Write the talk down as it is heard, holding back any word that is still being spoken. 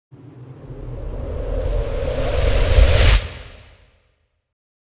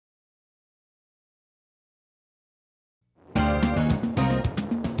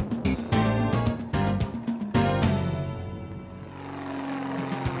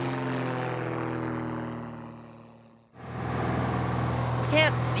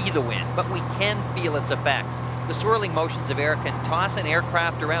can't see the wind, but we can feel its effects. The swirling motions of air can toss an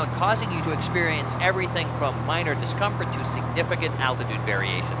aircraft around, causing you to experience everything from minor discomfort to significant altitude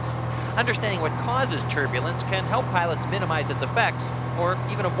variations. Understanding what causes turbulence can help pilots minimize its effects, or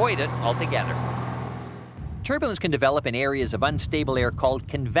even avoid it altogether. Turbulence can develop in areas of unstable air called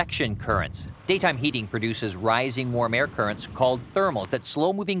convection currents. Daytime heating produces rising warm air currents called thermals that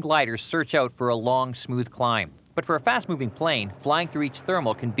slow-moving gliders search out for a long, smooth climb. But for a fast-moving plane, flying through each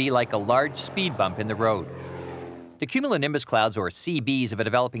thermal can be like a large speed bump in the road. The cumulonimbus clouds, or CBs, of a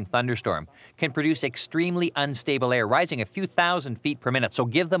developing thunderstorm can produce extremely unstable air, rising a few thousand feet per minute, so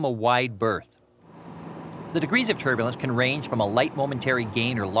give them a wide berth. The degrees of turbulence can range from a light momentary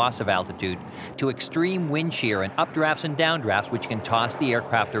gain or loss of altitude to extreme wind shear and updrafts and downdrafts, which can toss the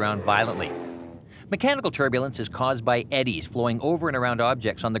aircraft around violently. Mechanical turbulence is caused by eddies flowing over and around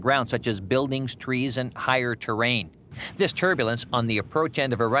objects on the ground, such as buildings, trees, and higher terrain. This turbulence on the approach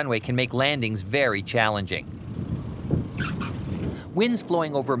end of a runway can make landings very challenging. Winds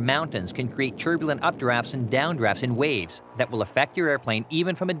flowing over mountains can create turbulent updrafts and downdrafts in waves that will affect your airplane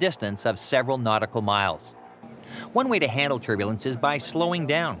even from a distance of several nautical miles. One way to handle turbulence is by slowing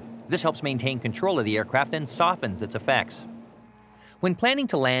down. This helps maintain control of the aircraft and softens its effects. When planning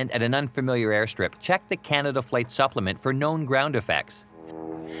to land at an unfamiliar airstrip, check the Canada Flight Supplement for known ground effects.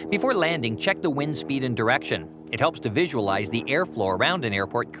 Before landing, check the wind speed and direction. It helps to visualize the airflow around an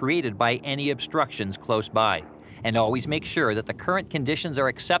airport created by any obstructions close by. And always make sure that the current conditions are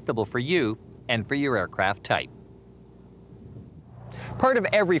acceptable for you and for your aircraft type. Part of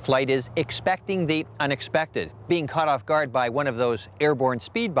every flight is expecting the unexpected. Being caught off guard by one of those airborne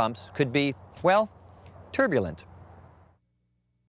speed bumps could be, well, turbulent.